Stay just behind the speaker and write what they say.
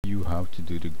you how to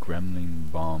do the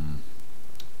gremlin bomb.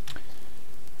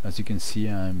 As you can see,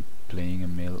 I'm playing a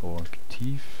male orc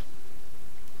thief,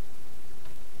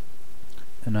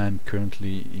 and I'm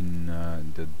currently in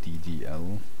the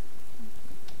DDL,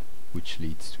 which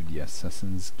leads to the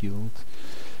Assassin's Guild,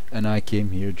 and I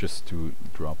came here just to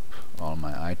drop all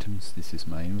my items. This is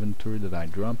my inventory that I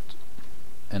dropped,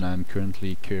 and I'm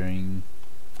currently carrying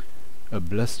a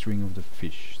blessing of the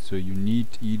fish. So you need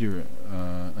either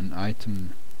an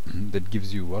item that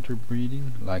gives you water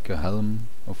breathing, like a helm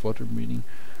of water breathing,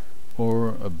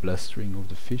 or a blessed ring of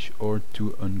the fish, or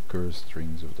 2 uncursed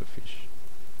rings of the fish.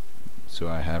 So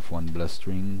I have 1 blessed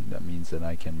ring, that means that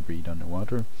I can breathe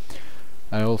underwater.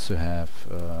 I also have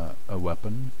a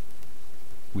weapon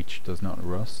which does not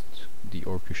rust, the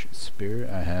orcish spear.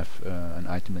 I have an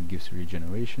item that gives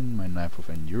regeneration, my knife of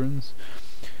endurance.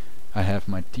 I have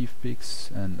my thief picks,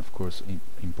 and of course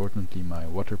importantly my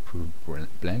waterproof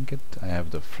blanket. I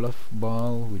have the fluff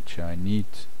ball, which I need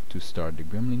to start the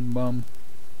gremlin bomb.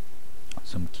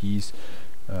 Some keys,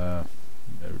 that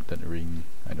ring,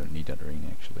 I don't need that ring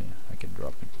actually, I can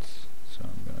drop it, so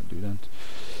I'm gonna do that.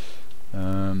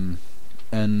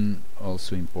 And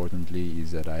also importantly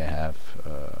is that I have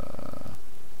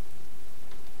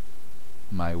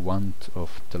my wand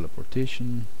of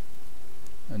teleportation,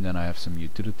 and then I have some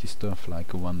utility stuff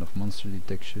like a wand of monster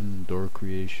detection, door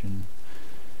creation.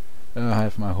 I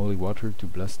have my holy water to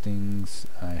bless things.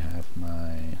 I have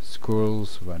my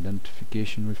scrolls of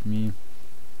identification with me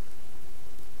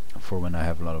for when I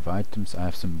have a lot of items. I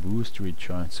have some boost to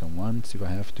recharge some wands if I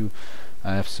have to.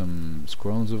 I have some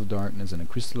scrolls of darkness and a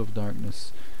crystal of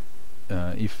darkness.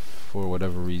 If for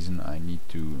whatever reason I need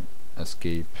to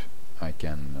escape, I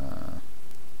can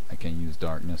use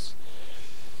darkness.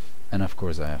 And of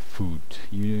course I have food.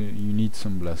 You need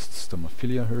some blessed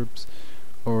stomophilia herbs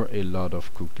or a lot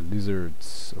of cooked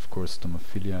lizards. Of course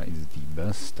stomophilia is the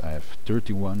best. I have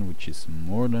 31, which is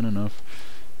more than enough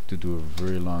to do a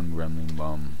very long gremlin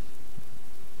bomb.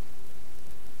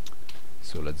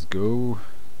 So let's go.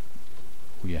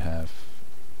 We have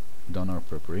done our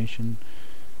preparation.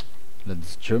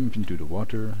 Let's jump into the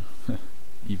water.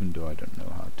 Even though I don't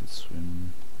know how to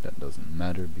swim, that doesn't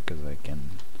matter because I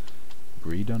can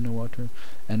breathe underwater.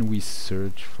 And we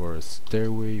search for a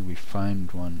stairway, we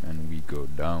find one, and we go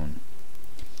down.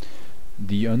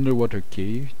 The underwater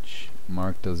cage,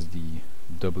 marked as the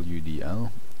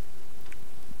WDL,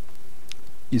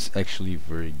 is actually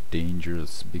very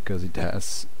dangerous because it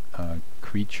has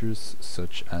creatures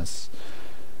such as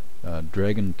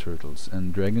dragon turtles,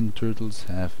 and dragon turtles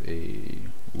have a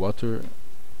water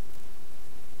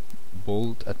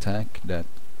bolt attack that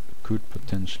could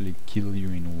potentially kill you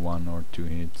in 1 or 2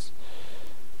 hits.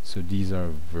 So these are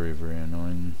very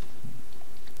annoying.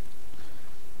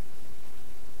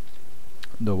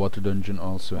 The water dungeon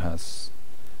also has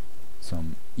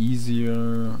some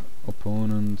easier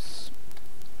opponents,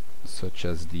 such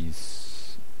as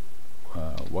these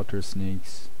water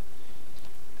snakes.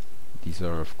 These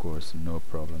are of course no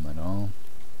problem at all.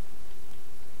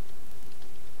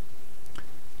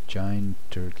 Giant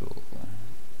turtle.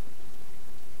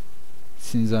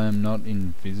 Since I am not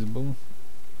invisible,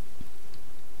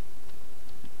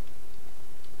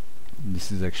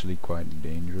 this is actually quite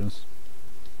dangerous.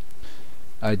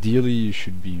 Ideally you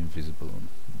should be invisible,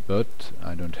 but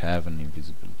I don't have an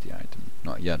invisibility item,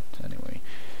 not yet anyway.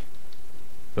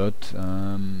 But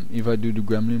if I do the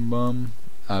gremlin bomb,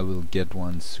 I will get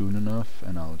one soon enough,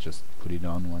 and I'll just put it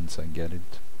on once I get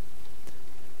it.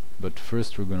 But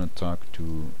first we're gonna talk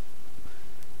to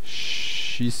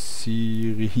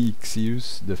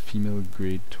Shisirixius, the female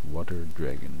great water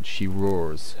dragon. She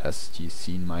roars, "Has she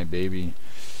seen my baby?"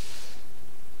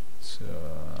 So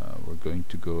we're going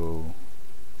to go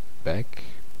back.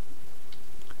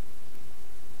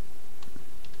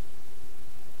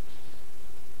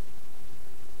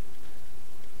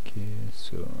 Okay,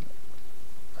 so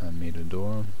I made a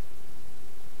door.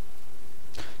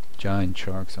 Giant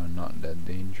sharks are not that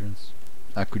dangerous.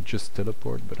 I could just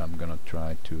teleport, but I'm gonna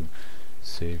try to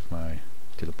save my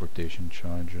teleportation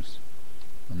charges.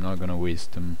 I'm not gonna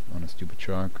waste them on a stupid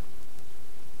shark.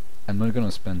 I'm not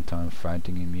gonna spend time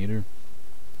fighting him either.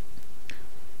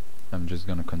 I'm just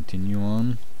gonna continue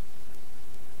on.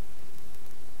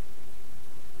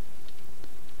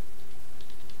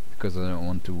 Because I don't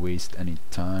want to waste any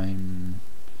time,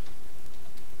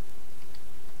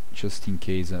 just in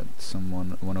case that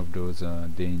one of those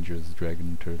dangerous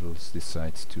dragon turtles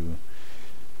decides to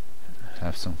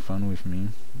have some fun with me.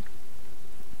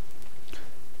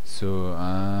 So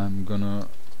I'm gonna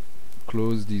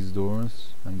close these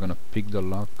doors. I'm gonna pick the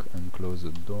lock and close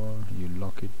the door. You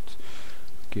lock it.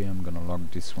 Okay, I'm gonna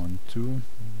lock this one too.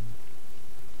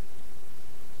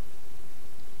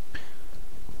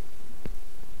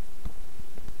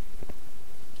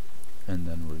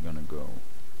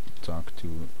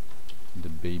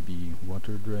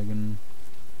 water dragon.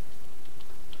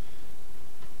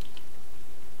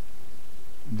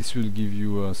 This will give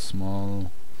you a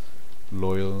small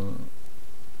loyal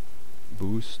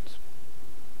boost.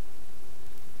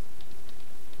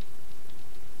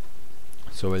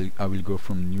 So I will go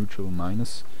from neutral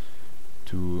minus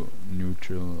to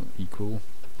neutral equal.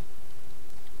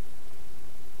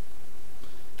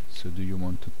 So do you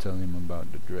want to tell him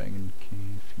about the dragon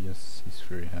cave? Yes, he's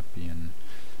very happy, and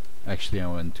actually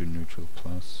I went to neutral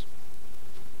plus.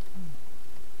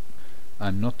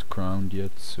 I'm not crowned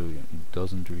yet, so it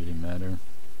doesn't really matter.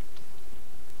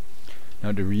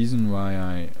 Now the reason why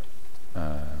I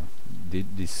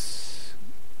did this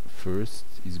first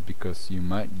is because you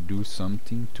might do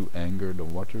something to anger the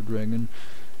water dragon,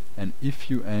 and if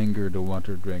you anger the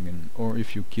water dragon, or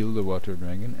if you kill the water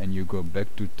dragon and you go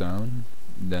back to town,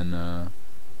 then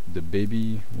the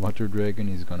baby water dragon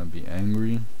is gonna be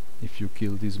angry if you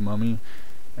killed his mommy,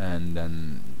 and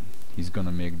then he's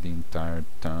gonna make the entire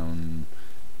town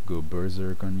go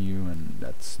berserk on you, and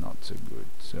that's not so good.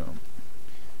 So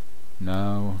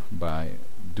now by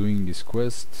doing this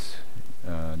quest,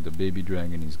 the baby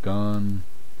dragon is gone.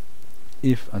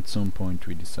 If at some point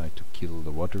we decide to kill the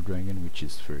water dragon, which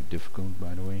is very difficult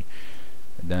by the way,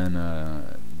 then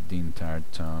the entire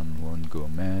town won't go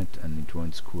mad and it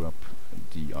won't screw up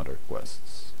the other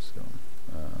quests. So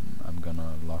I'm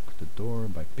gonna lock the door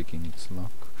by picking its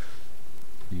lock.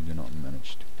 You do not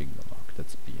manage to pick the lock.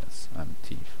 That's BS. I'm a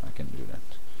thief. I can do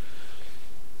that.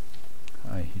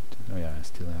 I hit. Oh yeah, I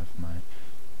still have my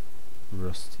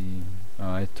rusty.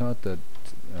 I thought that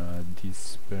these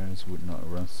spares would not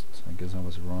rust. I guess I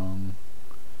was wrong.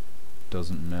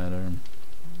 Doesn't matter.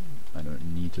 I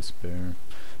don't need a spare.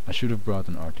 I should have brought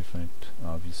an artifact,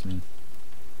 obviously.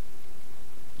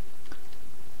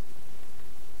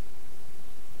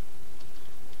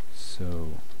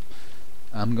 So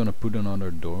I'm gonna put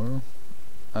another door.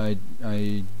 I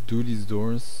do these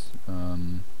doors.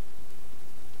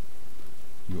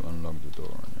 You unlock the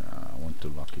door. I want to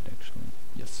lock it actually.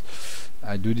 Yes.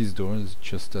 I do these doors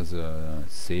just as a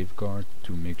safeguard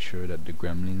to make sure that the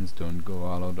gremlins don't go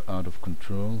out of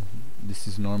control. This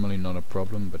is normally not a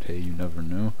problem, but hey, you never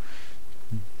know.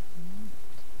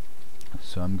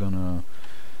 So I'm gonna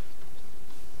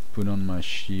put on my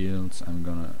shields. I'm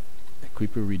gonna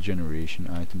equip a regeneration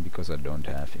item because I don't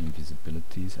have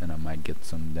invisibilities and I might get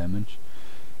some damage.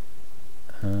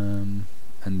 And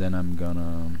then I'm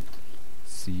gonna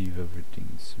see if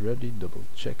everything's ready, double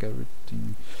check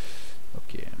everything.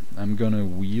 Okay, I'm gonna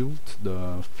wield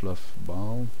the fluff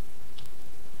ball.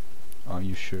 Are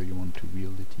you sure you want to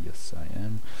wield it? Yes, I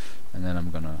am. And then I'm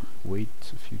gonna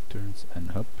wait a few turns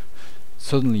and hop.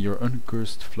 Suddenly your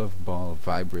uncursed fluff ball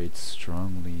vibrates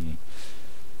strongly.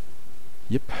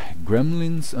 Yep,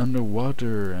 gremlins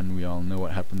underwater, and we all know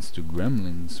what happens to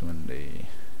gremlins when they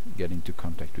get into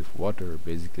contact with water.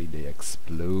 Basically they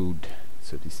explode.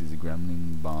 So this is a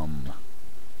gremlin bomb.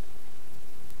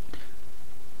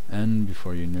 And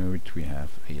before you know it, we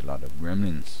have a lot of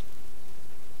gremlins.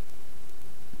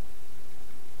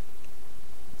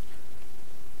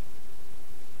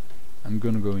 I'm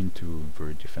gonna go into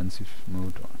very defensive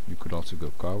mode, or you could also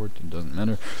go coward, it doesn't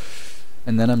matter.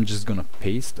 And then I'm just gonna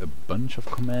paste a bunch of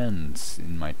commands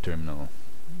in my terminal.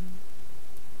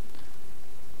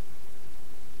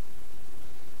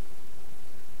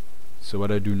 So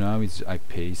what I do now is I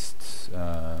paste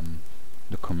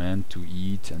the command to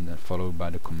eat, and then followed by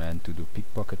the command to do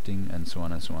pickpocketing, and so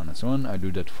on and so on and so on. I do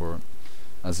that for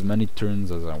as many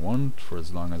turns as I want, for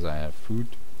as long as I have food.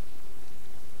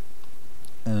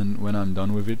 And when I'm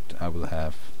done with it, I will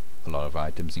have a lot of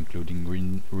items,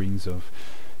 including rings of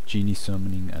genie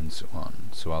summoning and so on.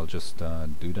 So I'll just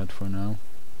do that for now.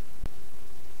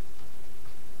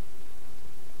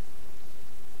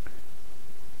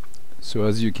 So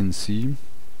as you can see,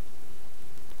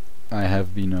 I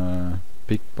have been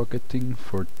pickpocketing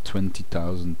for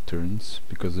 20,000 turns,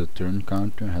 because the turn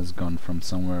counter has gone from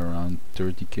somewhere around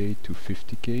 30k to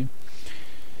 50k.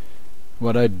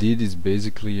 What I did is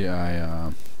basically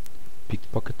I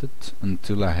pickpocketed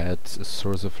until I had a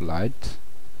source of light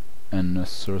and a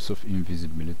source of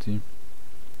invisibility.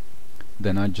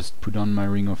 Then I just put on my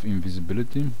ring of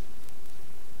invisibility,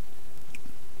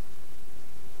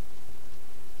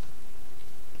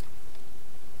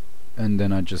 and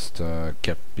then I just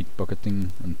kept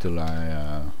pickpocketing until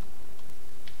I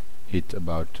hit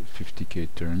about 50k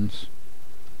turns.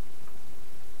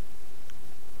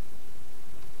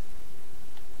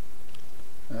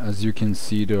 As you can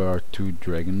see, there are two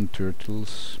dragon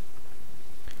turtles,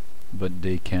 but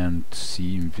they can't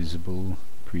see invisible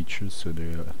creatures, so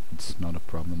it's not a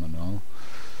problem at all.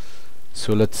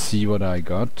 So let's see what I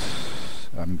got.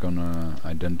 I'm gonna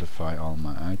identify all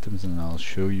my items and I'll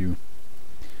show you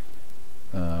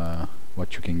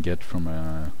what you can get from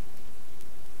a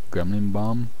gremlin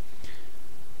bomb.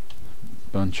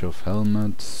 Bunch of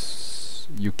helmets.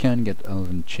 You can get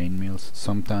elven chainmails,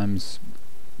 sometimes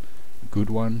good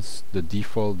ones. The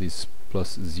default is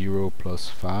 +0,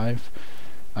 +5.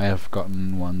 I have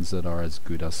gotten ones that are as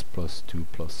good as +2,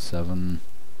 +7,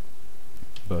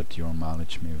 but your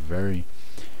mileage may vary.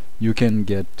 You can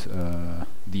get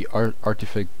the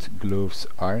artifact gloves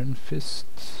Iron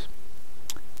Fist.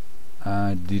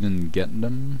 I didn't get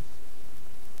them,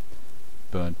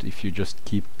 but if you just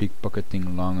keep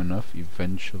pickpocketing long enough,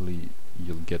 eventually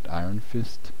you'll get Iron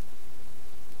Fist.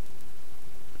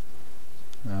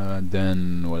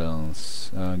 Then what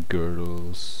else?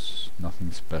 Girdles,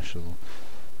 nothing special.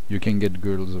 You can get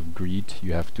girdles of greed.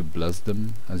 You have to bless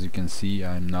them. As you can see,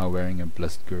 I'm now wearing a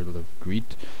blessed girdle of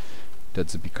greed.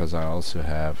 That's because I also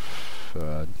have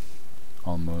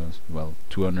almost, well,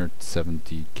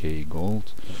 270k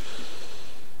gold.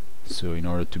 So in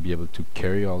order to be able to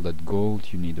carry all that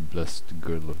gold, you need a blessed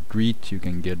girdle of greed. You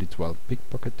can get it while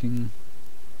pickpocketing.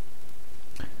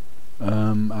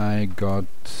 I got,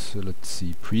 let's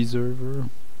see, preserver,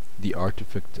 the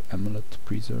artifact amulet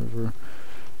preserver.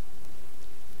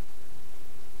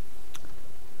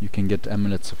 You can get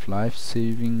amulets of life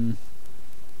saving,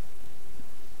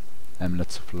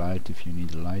 amulets of light if you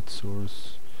need a light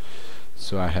source.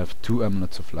 So I have 2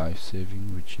 amulets of life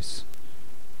saving, which is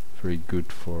very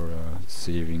good for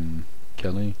saving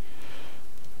Kelly.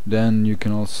 Then you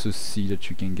can also see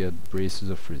that you can get braces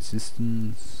of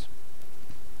resistance,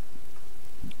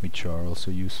 which are also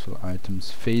useful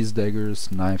items. Phase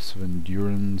daggers, knives of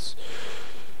endurance,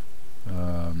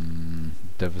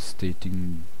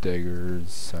 devastating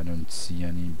daggers. I don't see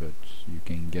any, but you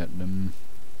can get them.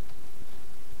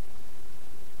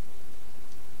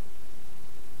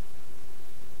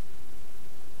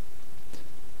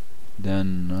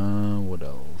 Then what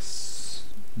else?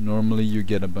 Normally you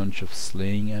get a bunch of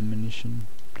slaying ammunition.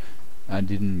 I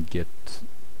didn't get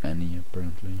any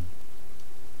apparently,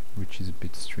 which is a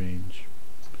bit strange.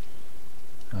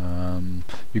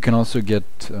 You can also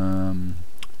get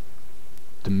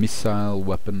the missile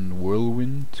weapon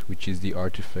whirlwind, which is the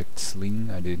artifact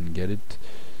sling. I didn't get it.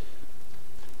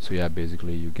 So yeah,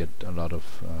 basically you get a lot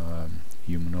of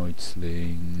humanoid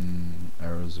slaying,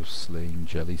 arrows of slaying,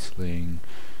 jelly slaying,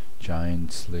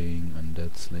 giant slaying,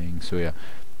 undead slaying. So yeah,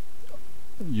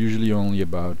 usually only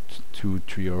about 2,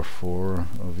 3 or 4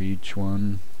 of each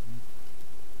one.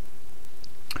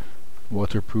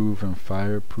 Waterproof and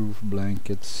fireproof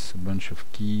blankets, a bunch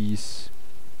of keys,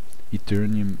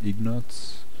 Eternium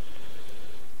ignots,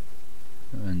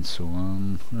 and so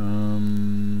on,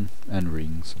 and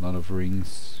rings, a lot of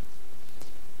rings.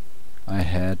 I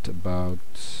had about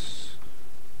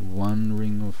 1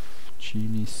 ring of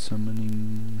genie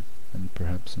summoning and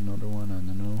perhaps another one, I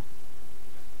don't know,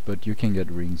 but you can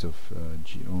get rings of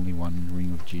only 1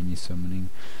 ring of genie summoning,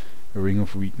 a ring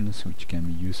of weakness, which can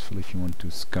be useful if you want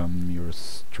to scum your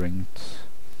strength.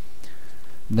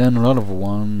 Then a lot of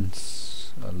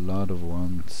wands,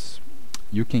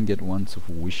 you can get wands of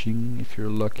wishing if you're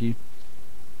lucky.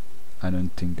 I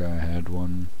don't think I had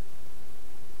one.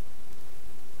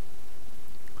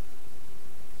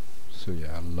 So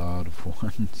yeah, a lot of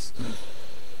wands.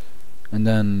 And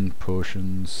then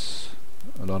potions,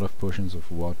 a lot of potions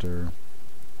of water,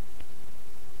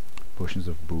 potions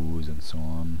of booze, and so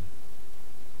on.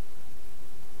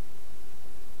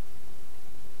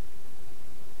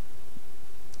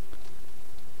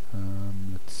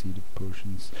 Let's see the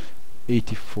potions.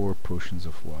 84 potions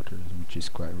of water, which is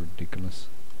quite ridiculous.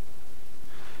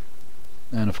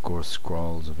 And of course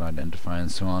scrolls of identify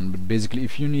and so on. But basically,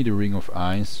 if you need a ring of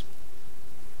eyes,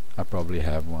 I probably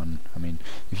have one. I mean,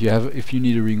 if you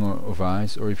need a ring of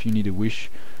eyes, or if you need a wish,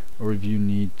 or if you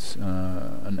need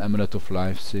an amulet of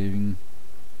life saving,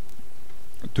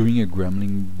 doing a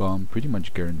gremlin bomb pretty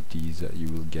much guarantees that you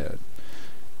will get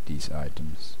these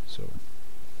items. So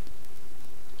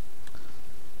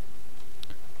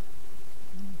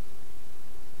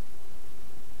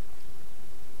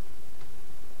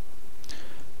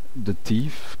the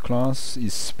thief class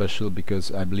is special because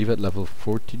I believe at level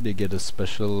 40 they get a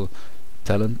special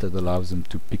talent that allows them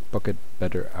to pickpocket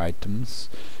better items.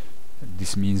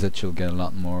 This means that you'll get a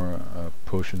lot more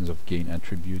potions of gain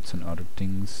attributes and other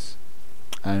things.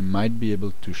 I might be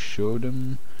able to show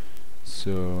them,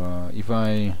 so if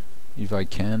I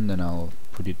can, then I'll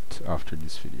put it after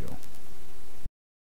this video.